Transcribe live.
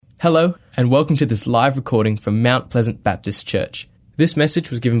Hello, and welcome to this live recording from Mount Pleasant Baptist Church. This message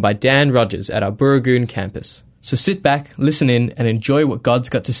was given by Dan Rogers at our Burragoon campus. So sit back, listen in, and enjoy what God's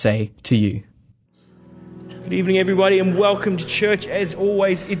got to say to you. Good evening, everybody, and welcome to church. As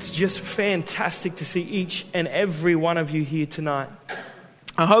always, it's just fantastic to see each and every one of you here tonight.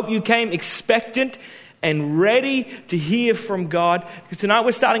 I hope you came expectant and ready to hear from God, because tonight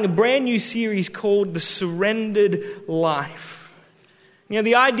we're starting a brand new series called The Surrendered Life. You know,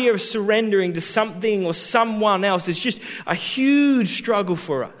 the idea of surrendering to something or someone else is just a huge struggle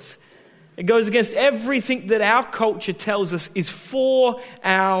for us. It goes against everything that our culture tells us is for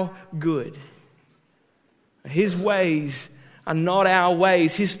our good. His ways are not our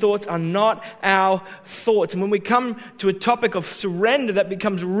ways. His thoughts are not our thoughts. And when we come to a topic of surrender, that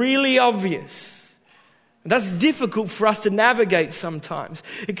becomes really obvious. That's difficult for us to navigate sometimes.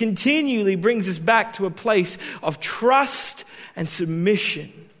 It continually brings us back to a place of trust and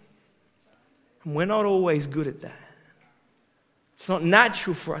submission. And we're not always good at that. It's not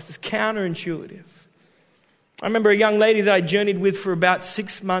natural for us. It's counterintuitive. I remember a young lady that I journeyed with for about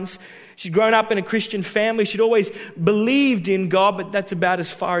 6 months. She'd grown up in a Christian family. She'd always believed in God, but that's about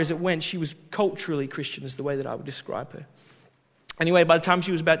as far as it went. She was culturally Christian, is the way that I would describe her. Anyway, by the time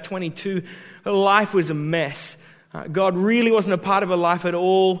she was about 22, her life was a mess. God really wasn't a part of her life at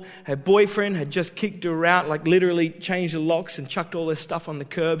all. Her boyfriend had just kicked her out, like literally changed the locks and chucked all her stuff on the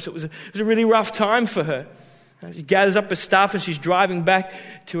curb. So it was a really rough time for her. She gathers up her stuff and she's driving back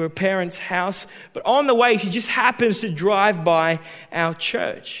to her parents' house. But on the way, she just happens to drive by our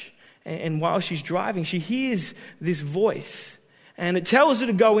church. And while she's driving, she hears this voice. And it tells her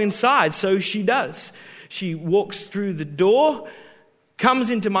to go inside, so she does. She walks through the door, comes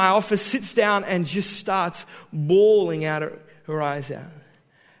into my office, sits down, and just starts bawling out her eyes out.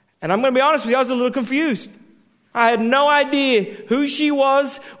 And I'm going to be honest with you, I was a little confused. I had no idea who she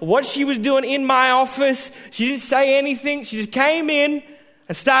was, or what she was doing in my office. She didn't say anything. She just came in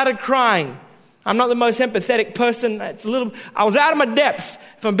and started crying. I'm not the most empathetic person. I was out of my depth,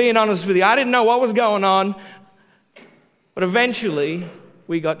 if I'm being honest with you. I didn't know what was going on. But eventually,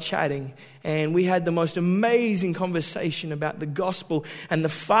 we got chatting, and we had the most amazing conversation about the gospel and the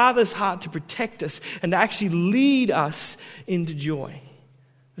Father's heart to protect us and to actually lead us into joy.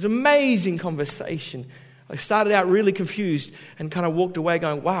 It was an amazing conversation. I started out really confused and kind of walked away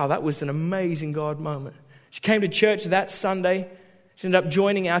going, wow, that was an amazing God moment. She came to church that Sunday. She ended up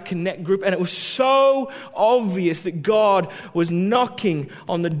joining our Connect group, and it was so obvious that God was knocking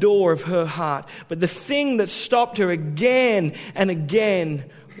on the door of her heart. But the thing that stopped her again and again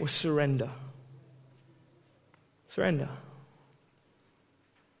was surrender. Surrender.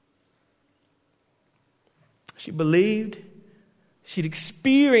 She believed. She'd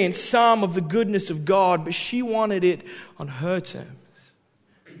experienced some of the goodness of God, but she wanted it on her terms.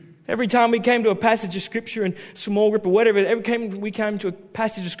 Every time we came to a passage of Scripture in small group or whatever, we came to a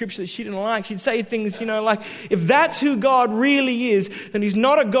passage of Scripture that she didn't like, she'd say things, like, if that's who God really is, then He's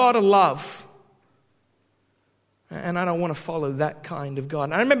not a God of love. And I don't want to follow that kind of God.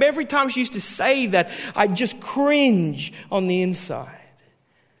 And I remember every time she used to say that, I'd just cringe on the inside.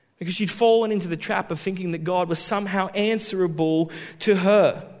 Because she'd fallen into the trap of thinking that God was somehow answerable to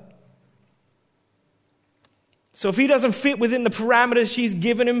her. So if He doesn't fit within the parameters she's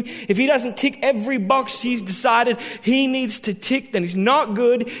given Him, if He doesn't tick every box she's decided He needs to tick, then He's not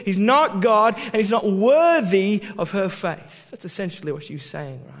good, He's not God, and He's not worthy of her faith. That's essentially what she was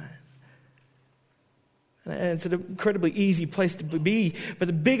saying, right? And it's an incredibly easy place to be. But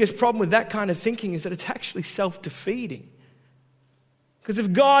the biggest problem with that kind of thinking is that it's actually self-defeating. Because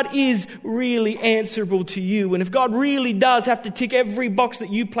if God is really answerable to you, and if God really does have to tick every box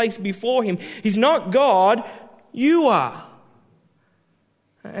that you place before Him, He's not God, you are.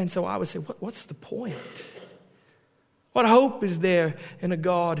 And so I would say, what's the point? What hope is there in a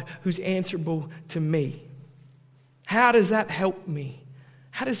God who's answerable to me? How does that help me?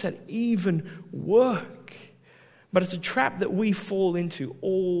 How does that even work? But it's a trap that we fall into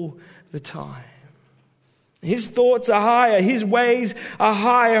all the time. His thoughts are higher, His ways are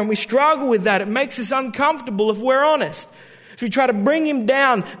higher, and we struggle with that. It makes us uncomfortable if we're honest. So we try to bring Him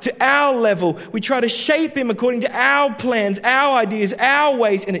down to our level. We try to shape Him according to our plans, our ideas, our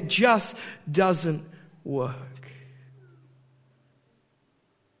ways, and it just doesn't work.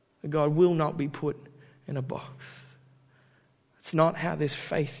 God will not be put in a box. It's not how this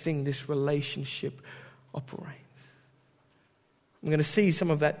faith thing, this relationship operates. I'm going to see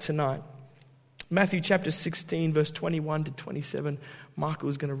some of that tonight. Matthew chapter 16, verse 21 to 27. Michael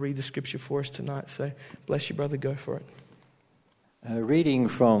is going to read the scripture for us tonight. So bless you, brother. Go for it. Reading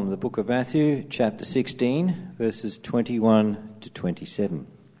from the book of Matthew, chapter 16, verses 21 to 27.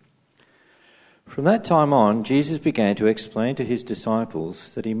 From that time on, Jesus began to explain to his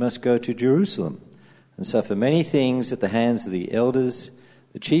disciples that he must go to Jerusalem and suffer many things at the hands of the elders,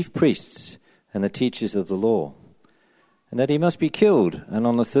 the chief priests, and the teachers of the law, and that he must be killed and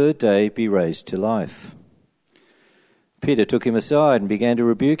on the third day be raised to life. Peter took him aside and began to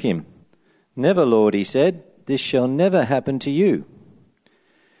rebuke him. "Never, Lord," he said, "this shall never happen to you."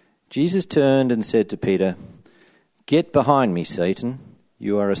 Jesus turned and said to Peter, "Get behind me, Satan.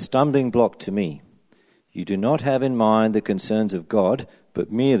 You are a stumbling block to me. You do not have in mind the concerns of God,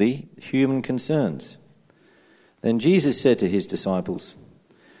 but merely human concerns." Then Jesus said to his disciples,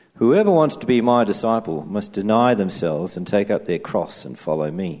 "Whoever wants to be my disciple must deny themselves and take up their cross and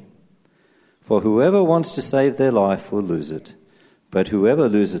follow me. For whoever wants to save their life will lose it, but whoever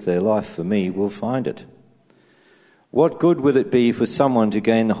loses their life for me will find it. What good will it be for someone to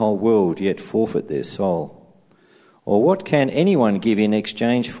gain the whole world yet forfeit their soul? Or what can anyone give in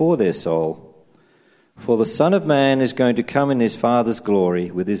exchange for their soul? For the Son of Man is going to come in his Father's glory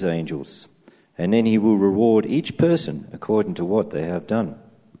with his angels, and then he will reward each person according to what they have done."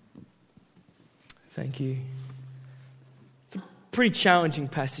 Thank you. It's a pretty challenging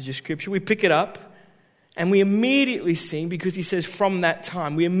passage of Scripture. We pick it up and we immediately see, because he says from that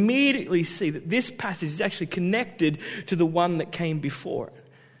time, we immediately see that this passage is actually connected to the one that came before it.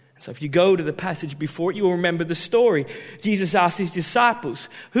 So if you go to the passage before it, you'll remember the story. Jesus asked his disciples,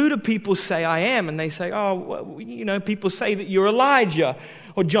 "Who do people say I am?" And they say, people say that you're Elijah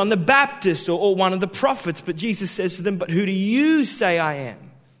or John the Baptist or one of the prophets. But Jesus says to them, "But who do you say I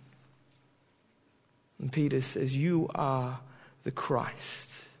am?" And Peter says, "You are the Christ,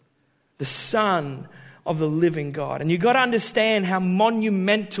 the Son of the living God." And you've got to understand how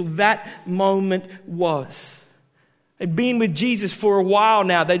monumental that moment was. They'd been with Jesus for a while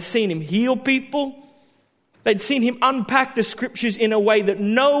now. They'd seen him heal people. They'd seen him unpack the Scriptures in a way that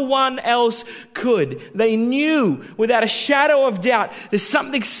no one else could. They knew without a shadow of doubt there's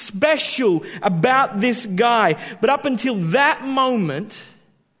something special about this guy. But up until that moment,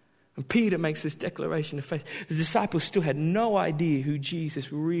 when Peter makes this declaration of faith, the disciples still had no idea who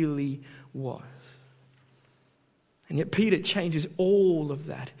Jesus really was. And yet Peter changes all of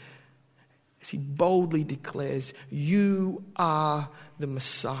that as he boldly declares, "You are the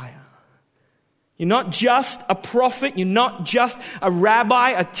Messiah." You're not just a prophet. You're not just a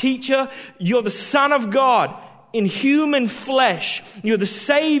rabbi, a teacher. You're the Son of God in human flesh. You're the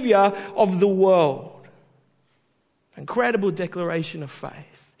Savior of the world. Incredible declaration of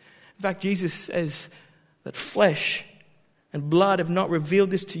faith. In fact, Jesus says that flesh and blood have not revealed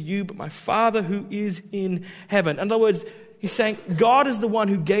this to you, but my Father who is in heaven. In other words, he's saying, God is the one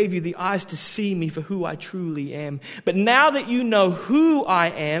who gave you the eyes to see me for who I truly am. But now that you know who I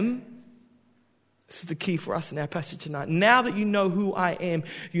am, this is the key for us in our passage tonight. Now that you know who I am,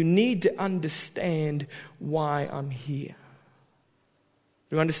 you need to understand why I'm here.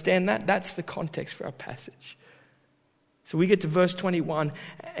 Do you understand that? That's the context for our passage. So we get to verse 21,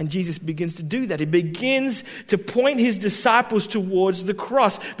 and Jesus begins to do that. He begins to point his disciples towards the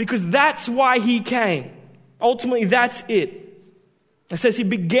cross, because that's why he came. Ultimately, that's it. It says he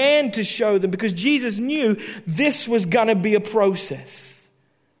began to show them because Jesus knew this was going to be a process.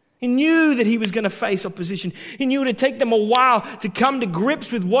 He knew that he was going to face opposition. He knew it would take them a while to come to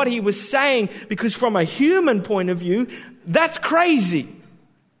grips with what he was saying, because from a human point of view, that's crazy.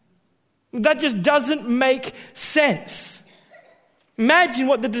 That just doesn't make sense. Imagine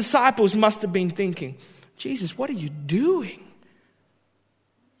what the disciples must have been thinking. Jesus, what are you doing?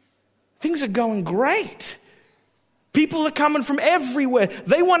 Things are going great. People are coming from everywhere.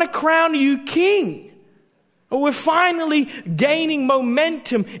 They want to crown you king. We're finally gaining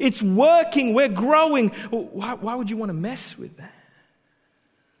momentum. It's working. We're growing. Why would you want to mess with that?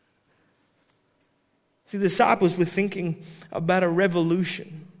 See, the disciples were thinking about a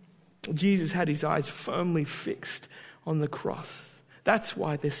revolution. Jesus had his eyes firmly fixed on the cross. That's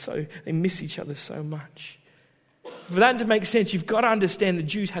why they miss each other so much. For that to make sense, you've got to understand the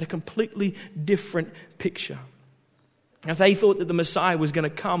Jews had a completely different picture. If they thought that the Messiah was going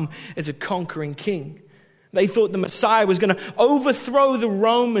to come as a conquering king, they thought the Messiah was going to overthrow the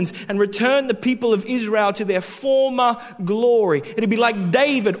Romans and return the people of Israel to their former glory. It'd be like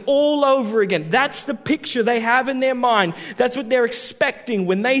David all over again. That's the picture they have in their mind. That's what they're expecting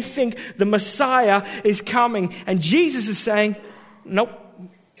when they think the Messiah is coming. And Jesus is saying, nope.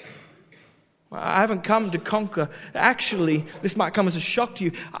 I haven't come to conquer. Actually, this might come as a shock to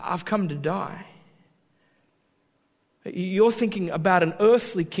you. I've come to die. You're thinking about an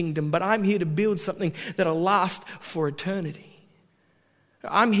earthly kingdom, but I'm here to build something that'll last for eternity.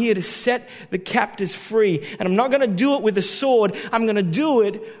 I'm here to set the captives free, and I'm not going to do it with a sword. I'm going to do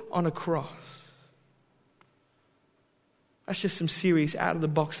it on a cross. That's just some serious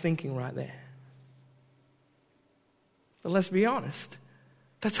out-of-the-box thinking right there. But let's be honest,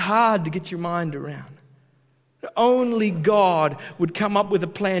 that's hard to get your mind around. Only God would come up with a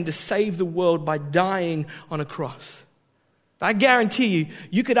plan to save the world by dying on a cross. I guarantee you,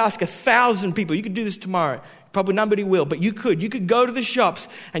 you could ask 1,000 people. You could do this tomorrow. Probably nobody will, but you could. You could go to the shops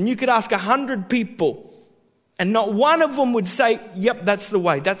and you could ask 100 people, and not one of them would say, yep, that's the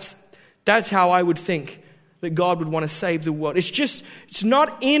way. That's how I would think that God would want to save the world. It's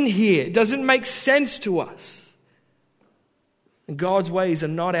not in here. It doesn't make sense to us. And God's ways are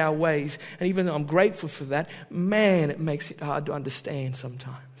not our ways. And even though I'm grateful for that, man, it makes it hard to understand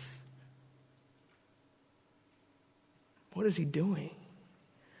sometimes. What is he doing?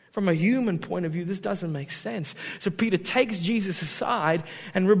 From a human point of view, this doesn't make sense. So Peter takes Jesus aside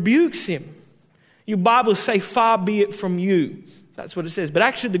and rebukes him. Your Bibles say, far be it from you. That's what it says. But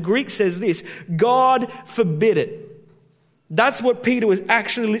actually the Greek says this, God forbid it. That's what Peter was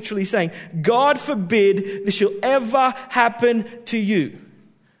actually literally saying. God forbid this shall ever happen to you.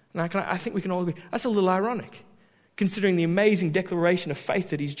 And I think we can all agree, that's a little ironic, considering the amazing declaration of faith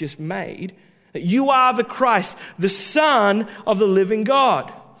that he's just made, that you are the Christ, the Son of the living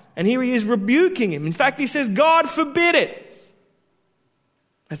God. And here he is rebuking him. In fact, he says, God forbid it.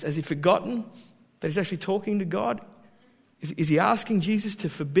 Has he forgotten that he's actually talking to God? Is he asking Jesus to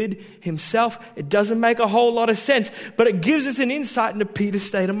forbid himself? It doesn't make a whole lot of sense, but it gives us an insight into Peter's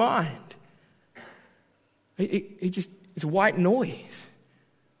state of mind. It's white noise.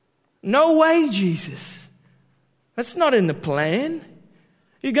 No way, Jesus. That's not in the plan.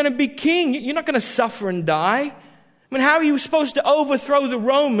 You're going to be king. You're not going to suffer and die. I mean, how are you supposed to overthrow the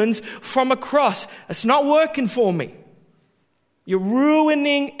Romans from a cross? It's not working for me. You're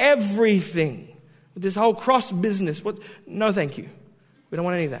ruining everything. This whole cross business. No, thank you. We don't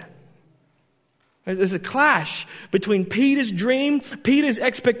want any of that. There's a clash between Peter's dream, Peter's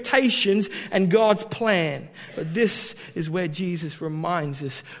expectations, and God's plan. But this is where Jesus reminds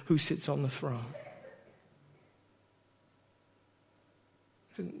us who sits on the throne.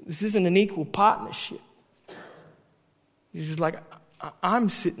 This isn't an equal partnership. He's just like, I'm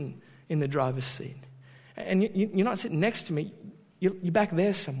sitting in the driver's seat. And you're not sitting next to me. You're back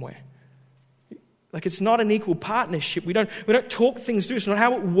there somewhere. Like, it's not an equal partnership. We don't talk things through. It's not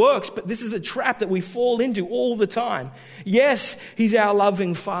how it works, but this is a trap that we fall into all the time. Yes, he's our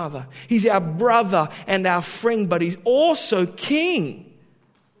loving Father. He's our brother and our friend, but he's also King,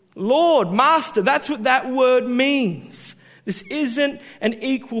 Lord, Master. That's what that word means. This isn't an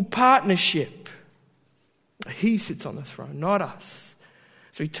equal partnership. He sits on the throne, not us.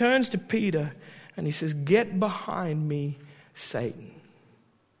 So he turns to Peter and he says, get behind me, Satan.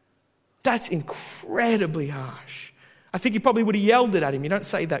 That's incredibly harsh. I think he probably would have yelled it at him. You don't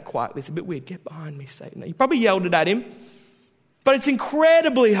say that quietly. It's a bit weird. Get behind me, Satan. He probably yelled it at him. But it's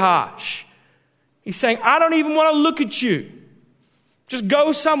incredibly harsh. He's saying, I don't even want to look at you. Just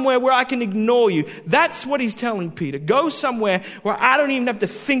go somewhere where I can ignore you. That's what he's telling Peter. Go somewhere where I don't even have to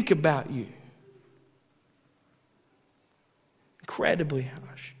think about you. Incredibly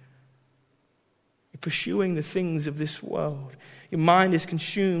harsh. You're pursuing the things of this world. Your mind is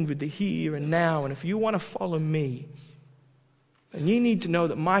consumed with the here and now. And if you want to follow me, then you need to know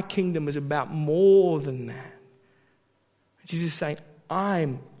that my kingdom is about more than that. Jesus is saying,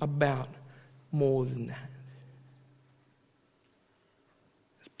 I'm about more than that.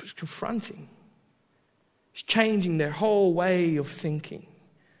 It's confronting. It's changing their whole way of thinking.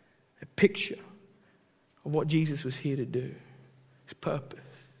 A picture of what Jesus was here to do. His purpose.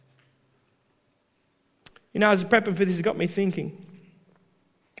 You know, as a prepping for this, it got me thinking.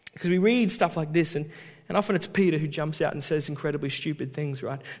 Because we read stuff like this, and often it's Peter who jumps out and says incredibly stupid things,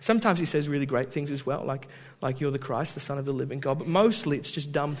 right? Sometimes he says really great things as well, like you're the Christ, the Son of the living God. But mostly it's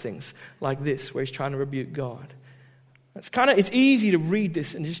just dumb things like this, where he's trying to rebuke God. It's easy to read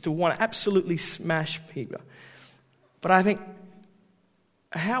this and just to want to absolutely smash Peter. But I think,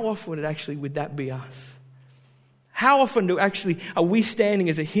 how often would that be us? How often are we standing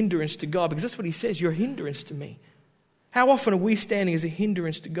as a hindrance to God? Because that's what he says, you're a hindrance to me. How often are we standing as a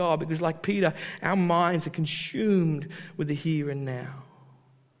hindrance to God? Because like Peter, our minds are consumed with the here and now.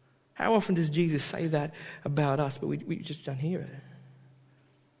 How often does Jesus say that about us, but we just don't hear it?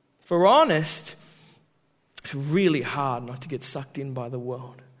 If we're honest, it's really hard not to get sucked in by the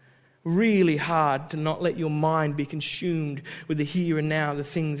world. Really hard to not let your mind be consumed with the here and now, the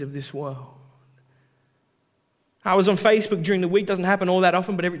things of this world. I was on Facebook during the week. Doesn't happen all that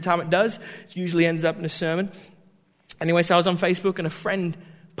often, but every time it does, it usually ends up in a sermon. Anyway, so I was on Facebook and a friend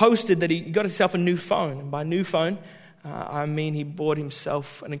posted that he got himself a new phone. And by new phone, He bought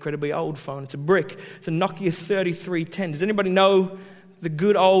himself an incredibly old phone. It's a brick. It's a Nokia 3310. Does anybody know the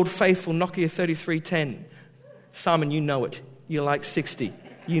good old faithful Nokia 3310? Simon, you know it. You're like 60.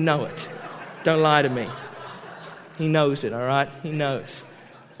 You know it. Don't lie to me. He knows it, all right? He knows.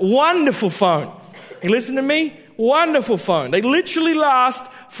 Wonderful phone. You listen to me? Wonderful phone. They literally last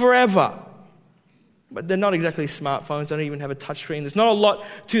forever. But they're not exactly smartphones. They don't even have a touchscreen. There's not a lot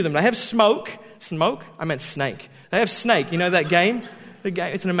to them. They have Smoke. Smoke? I meant Snake. They have Snake. You know that game?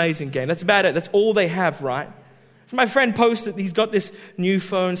 It's an amazing game. That's about it. That's all they have, right? So my friend posted, he's got this new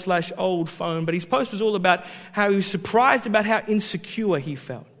phone / old phone, but his post was all about how he was surprised about how insecure he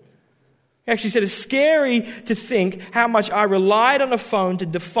felt. He actually said, it's scary to think how much I relied on a phone to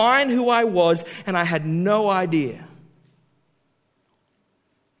define who I was, and I had no idea.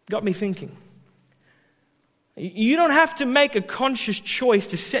 Got me thinking. You don't have to make a conscious choice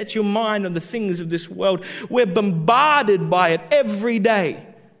to set your mind on the things of this world. We're bombarded by it every day.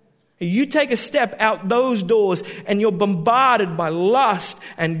 You take a step out those doors and you're bombarded by lust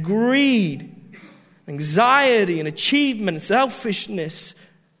and greed, anxiety and achievement and selfishness,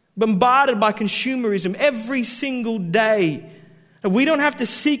 bombarded by consumerism every single day. And we don't have to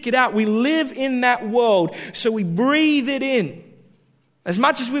seek it out. We live in that world, so we breathe it in. As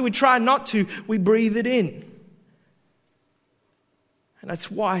much as we would try not to, we breathe it in. And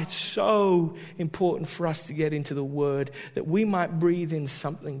that's why it's so important for us to get into the Word, that we might breathe in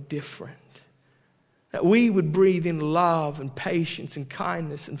something different. That we would breathe in love and patience and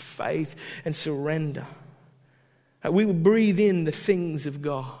kindness and faith and surrender. That we would breathe in the things of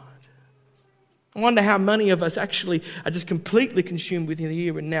God. I wonder how many of us actually are just completely consumed with the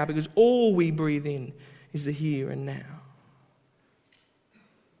here and now, because all we breathe in is the here and now.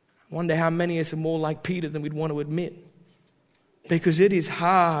 I wonder how many of us are more like Peter than we'd want to admit. Because it is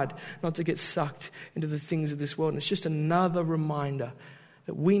hard not to get sucked into the things of this world. And it's just another reminder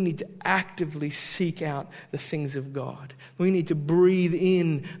that we need to actively seek out the things of God. We need to breathe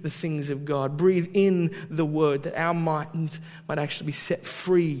in the things of God. Breathe in the Word, that our minds might actually be set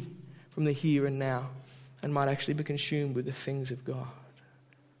free from the here and now and might actually be consumed with the things of God.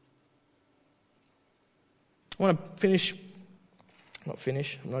 I want to finish.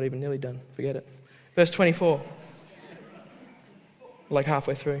 I'm not even nearly done. Forget it. Verse 24. Like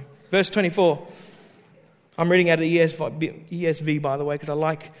halfway through. Verse 24. I'm reading out of the ESV, by the way, because I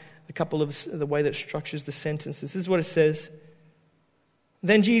like a couple of the way that it structures the sentences. This is what it says.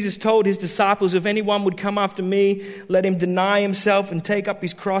 Then Jesus told his disciples, if anyone would come after me, let him deny himself and take up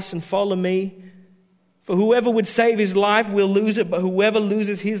his cross and follow me. For whoever would save his life will lose it, but whoever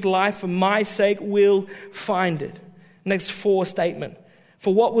loses his life for my sake will find it. Next 4 statement.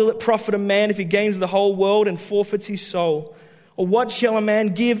 For what will it profit a man if he gains the whole world and forfeits his soul? Or what shall a man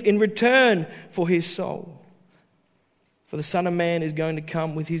give in return for his soul? For the Son of Man is going to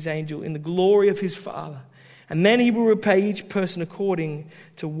come with his angel in the glory of his Father. And then he will repay each person according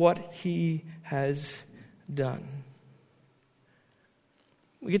to what he has done.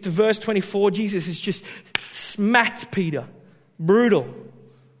 We get to verse 24. Jesus has just smacked Peter. Brutal.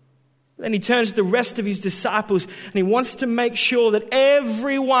 Then he turns to the rest of his disciples and he wants to make sure that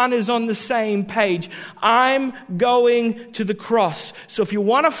everyone is on the same page. I'm going to the cross. So if you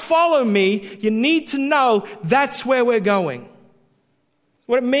want to follow me, you need to know that's where we're going.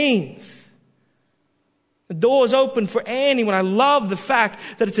 What it means. The door's open for anyone. I love the fact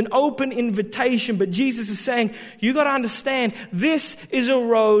that it's an open invitation, but Jesus is saying, you got to understand, this is a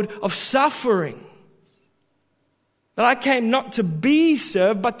road of suffering. That I came not to be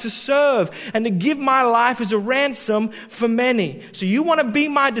served, but to serve and to give my life as a ransom for many. So you want to be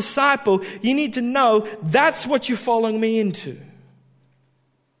my disciple, you need to know that's what you're following me into.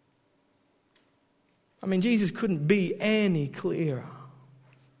 I mean, Jesus couldn't be any clearer.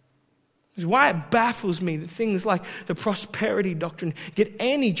 It's why it baffles me that things like the prosperity doctrine get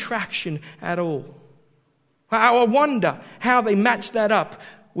any traction at all. I wonder how they match that up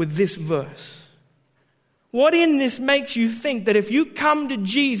with this verse. What in this makes you think that if you come to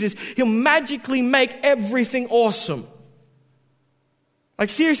Jesus, he'll magically make everything awesome? Like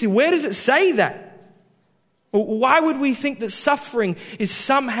seriously, where does it say that? Why would we think that suffering is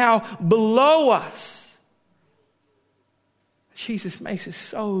somehow below us? Jesus makes it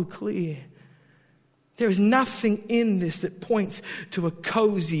so clear. There is nothing in this that points to a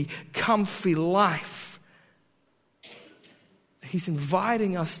cozy, comfy life. He's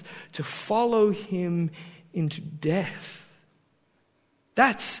inviting us to follow him into death.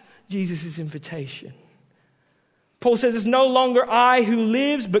 That's Jesus' invitation. Paul says it's no longer I who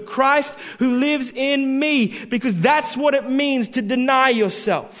lives, but Christ who lives in me, because that's what it means to deny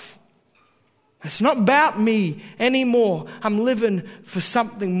yourself. It's not about me anymore. I'm living for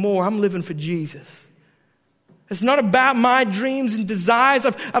something more. I'm living for Jesus. It's not about my dreams and desires.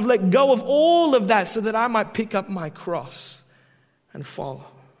 I've let go of all of that so that I might pick up my cross and follow.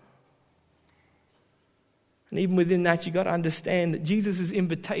 And even within that, you've got to understand that Jesus'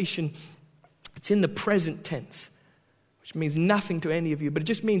 invitation, it's in the present tense, which means nothing to any of you, but it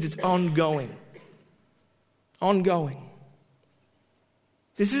just means it's ongoing. Ongoing.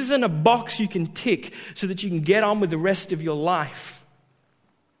 This isn't a box you can tick so that you can get on with the rest of your life.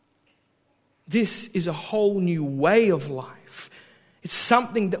 This is a whole new way of life. It's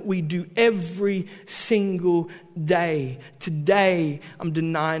something that we do every single day. Today, I'm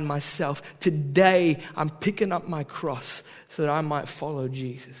denying myself. Today, I'm picking up my cross so that I might follow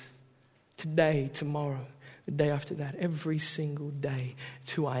Jesus. Today, tomorrow, the day after that, every single day,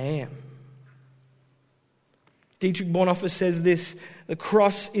 it's who I am. Dietrich Bonhoeffer says this: the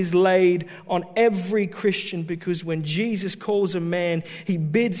cross is laid on every Christian because when Jesus calls a man, he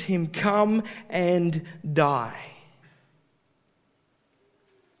bids him come and die.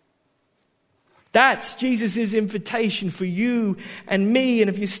 That's Jesus' invitation for you and me. And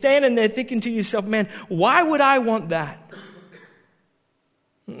if you're standing there thinking to yourself, man, why would I want that?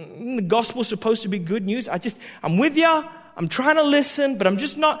 The gospel's supposed to be good news. I'm with you. I'm trying to listen, but I'm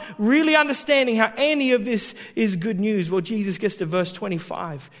just not really understanding how any of this is good news. Well, Jesus gets to verse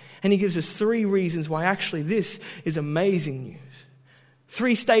 25, and he gives us 3 reasons why actually this is amazing news.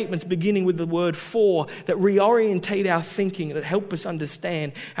 3 statements beginning with the word for that reorientate our thinking and that help us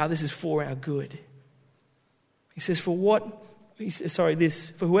understand how this is for our good. He says, for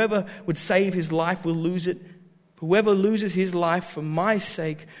whoever would save his life will lose it. Whoever loses his life for my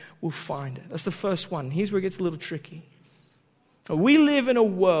sake will find it. That's the first one. Here's where it gets a little tricky. We live in a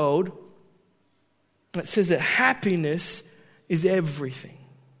world that says that happiness is everything.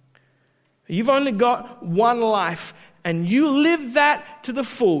 You've only got one life, and you live that to the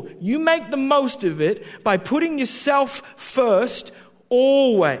full. You make the most of it by putting yourself first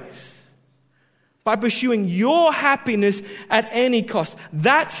always. By pursuing your happiness at any cost.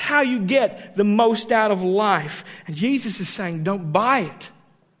 That's how you get the most out of life. And Jesus is saying, don't buy it.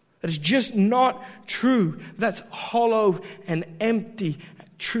 That is just not true. That's hollow and empty.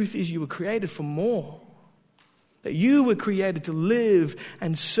 Truth is, you were created for more. That you were created to live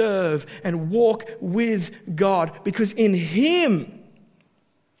and serve and walk with God. Because in Him,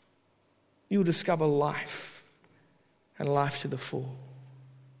 you will discover life and life to the full.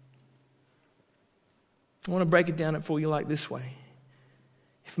 I want to break it down for you like this way.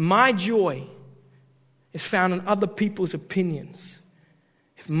 If my joy is found in other people's opinions,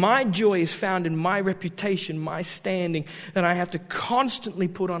 if my joy is found in my reputation, my standing, then I have to constantly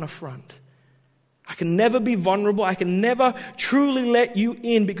put on a front. I can never be vulnerable. I can never truly let you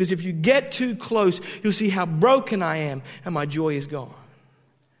in, because if you get too close, you'll see how broken I am and my joy is gone.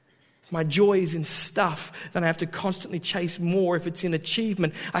 If my joy is in stuff, then I have to constantly chase more. If it's in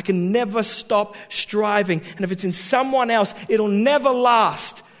achievement, I can never stop striving. And if it's in someone else, it'll never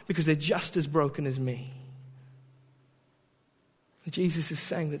last because they're just as broken as me. Jesus is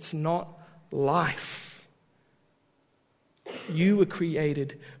saying that's not life. You were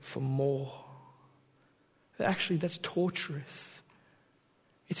created for more. Actually, that's torturous.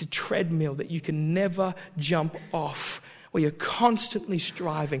 It's a treadmill that you can never jump off, where you're constantly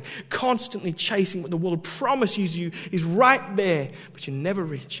striving, constantly chasing what the world promises you is right there, but you never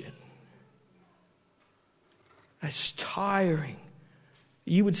reach it. It's tiring.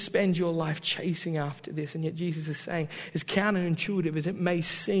 You would spend your life chasing after this, and yet Jesus is saying, as counterintuitive as it may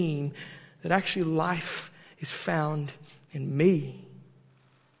seem, that actually life is found in me.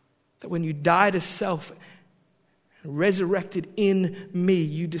 That when you die to self and resurrected in me,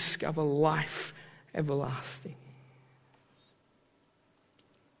 you discover life everlasting.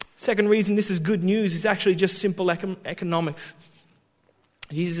 Second reason this is good news is actually just simple economics.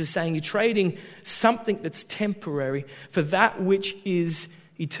 Jesus is saying you're trading something that's temporary for that which is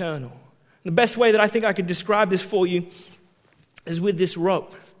eternal. And the best way that I think I could describe this for you is with this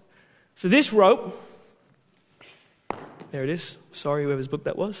rope. So this rope, there it is. Sorry, whoever's book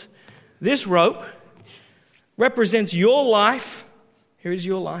that was. This rope represents your life. Here is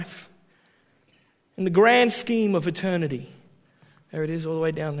your life. In the grand scheme of eternity. There it is, all the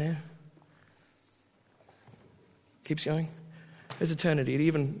way down there. Keeps going. There's eternity. It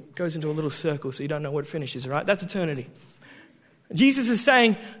even goes into a little circle so you don't know where it finishes, right? That's eternity. Jesus is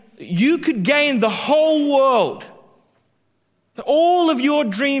saying you could gain the whole world. That all of your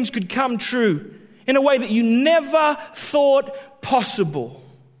dreams could come true in a way that you never thought possible.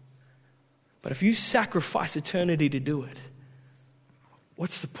 But if you sacrifice eternity to do it,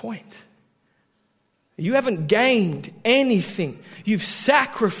 what's the point? You haven't gained anything. You've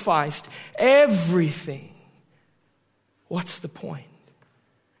sacrificed everything. What's the point?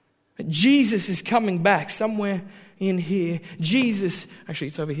 Jesus is coming back somewhere in here. Actually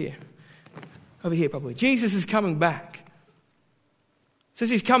it's over here. Over here probably. Jesus is coming back. It says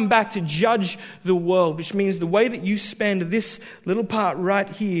he's come back to judge the world, which means the way that you spend this little part right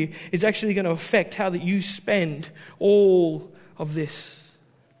here is actually going to affect how that you spend all of this.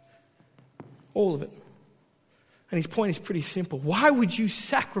 All of it. And his point is pretty simple. Why would you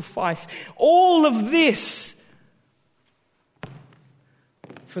sacrifice all of this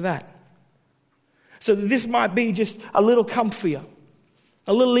for that? So that this might be just a little comfier,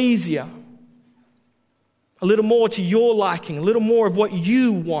 a little easier, a little more to your liking, a little more of what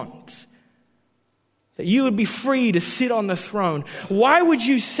you want. That you would be free to sit on the throne. Why would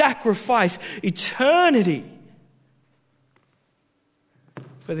you sacrifice eternity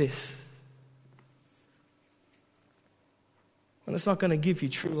for this? Well, it's not going to give you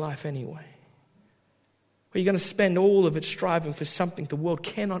true life anyway. Or you're going to spend all of it striving for something the world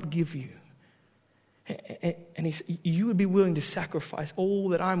cannot give you. And you would be willing to sacrifice all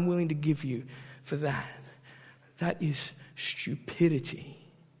that I'm willing to give you for that. That is stupidity.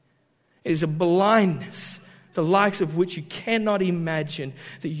 It is a blindness, the likes of which you cannot imagine,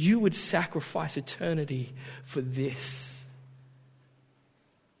 that you would sacrifice eternity for this.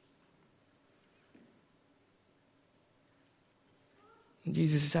 And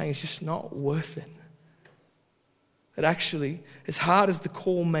Jesus is saying it's just not worth it. That actually, as hard as the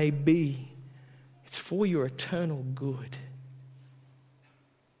call may be, it's for your eternal good.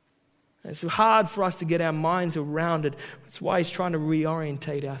 And it's hard for us to get our minds around it. That's why he's trying to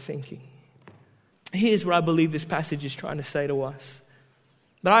reorientate our thinking. Here's what I believe this passage is trying to say to us.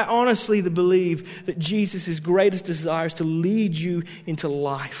 That I honestly believe that Jesus' greatest desire is to lead you into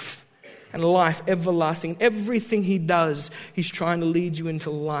life. And life everlasting. Everything he does, he's trying to lead you into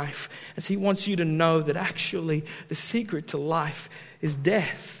life. As he wants you to know that actually the secret to life is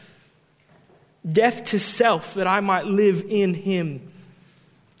death. Death to self, that I might live in him.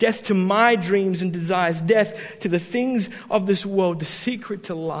 Death to my dreams and desires. Death to the things of this world. The secret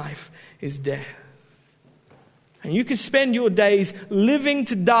to life is death. And you can spend your days living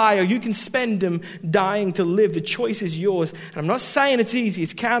to die, or you can spend them dying to live. The choice is yours. And I'm not saying it's easy.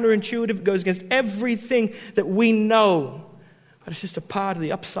 It's counterintuitive. It goes against everything that we know. But it's just a part of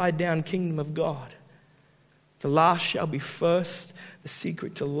the upside down kingdom of God. The last shall be first. The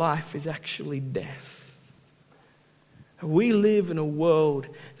secret to life is actually death. We live in a world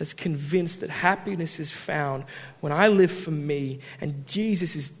that's convinced that happiness is found when I live for me, and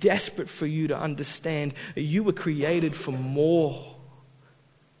Jesus is desperate for you to understand that you were created for more.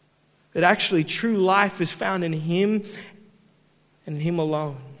 That actually true life is found in him and in him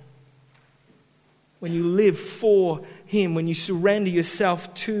alone. When you live for him, when you surrender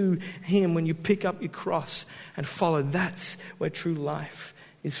yourself to him, when you pick up your cross and follow, that's where true life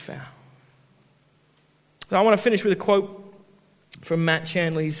is found. I want to finish with a quote from Matt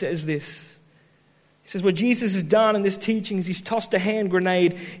Chandler. He says this. He says, what Jesus has done in this teaching is he's tossed a hand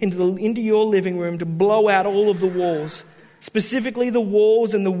grenade into your living room to blow out all of the walls. Specifically the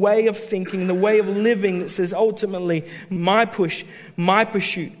walls and the way of thinking, the way of living that says ultimately my push, my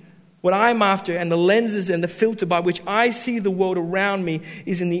pursuit, what I'm after, and the lenses and the filter by which I see the world around me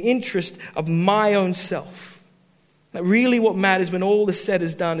is in the interest of my own self. That really what matters when all is said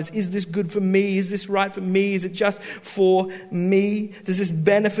is done is this good for me? Is this right for me? Is it just for me? Does this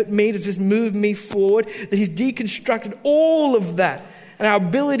benefit me? Does this move me forward? That he's deconstructed all of that and our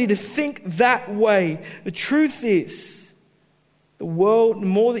ability to think that way. The truth is, the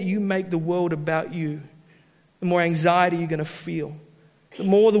more that you make the world about you, the more anxiety you're going to feel. The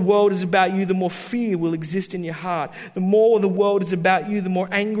more the world is about you, the more fear will exist in your heart. The more the world is about you, the more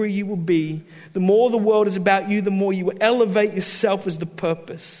angry you will be. The more the world is about you, the more you will elevate yourself as the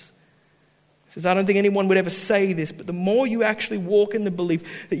purpose. He says, I don't think anyone would ever say this, but the more you actually walk in the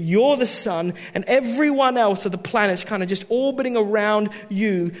belief that you're the sun and everyone else of the planet's kind of just orbiting around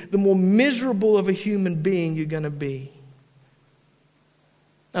you, the more miserable of a human being you're going to be.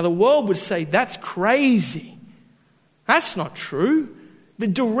 Now the world would say, that's crazy. That's not true. The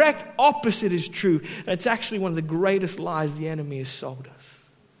direct opposite is true. And it's actually one of the greatest lies the enemy has sold us.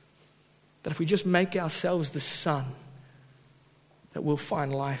 That if we just make ourselves the sun, that we'll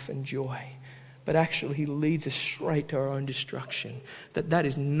find life and joy. But actually he leads us straight to our own destruction. That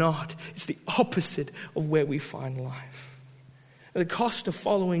is not, it's the opposite of where we find life. The cost of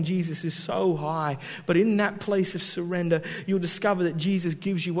following Jesus is so high, but in that place of surrender, you'll discover that Jesus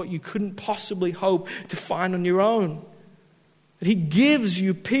gives you what you couldn't possibly hope to find on your own. That He gives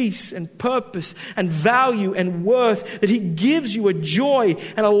you peace and purpose and value and worth. That He gives you a joy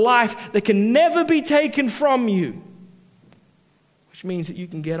and a life that can never be taken from you. Which means that you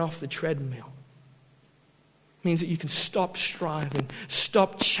can get off the treadmill. It means that you can stop striving,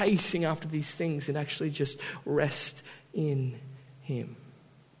 stop chasing after these things and actually just rest in Him.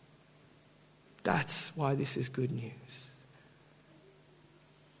 That's why this is good news.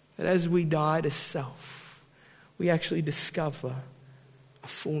 That as we die to self, we actually discover a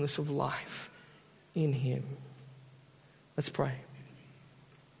fullness of life in Him. Let's pray.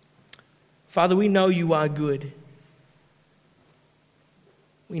 Father, we know You are good.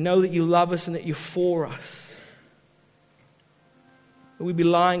 We know that You love us and that You're for us. We'd be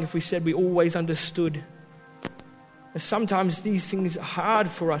lying if we said we always understood. And sometimes these things are hard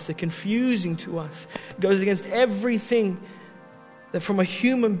for us. They're confusing to us. It goes against everything that from a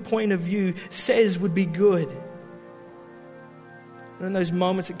human point of view says would be good. And in those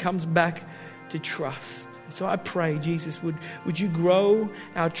moments it comes back to trust. And so I pray, Jesus, would You grow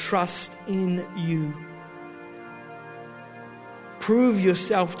our trust in You. Prove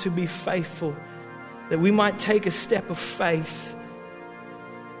Yourself to be faithful, that we might take a step of faith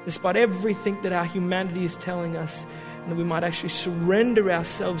despite everything that our humanity is telling us, and that we might actually surrender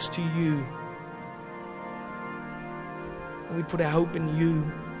ourselves to You. And we put our hope in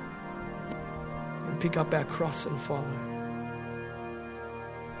You and pick up our cross and follow.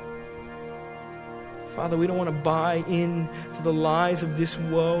 Father, we don't want to buy into the lies of this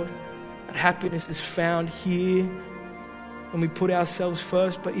world, that happiness is found here when we put ourselves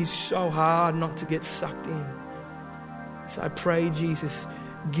first, but it's so hard not to get sucked in. So I pray, Jesus,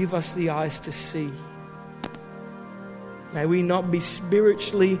 give us the eyes to see. May we not be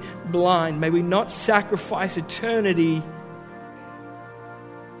spiritually blind. May we not sacrifice eternity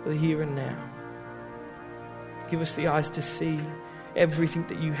for the here and now. Give us the eyes to see everything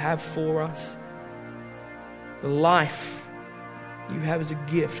that You have for us. The life You have as a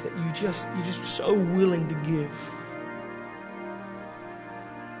gift that you're just so willing to give.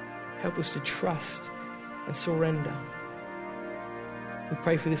 Help us to trust and surrender. We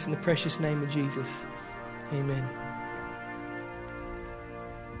pray for this in the precious name of Jesus. Amen.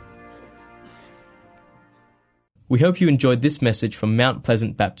 We hope you enjoyed this message from Mount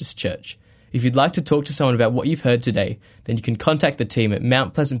Pleasant Baptist Church. If you'd like to talk to someone about what you've heard today, then you can contact the team at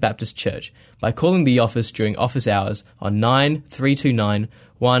Mount Pleasant Baptist Church by calling the office during office hours on 9329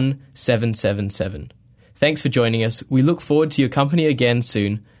 1777. Thanks for joining us. We look forward to your company again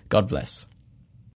soon. God bless.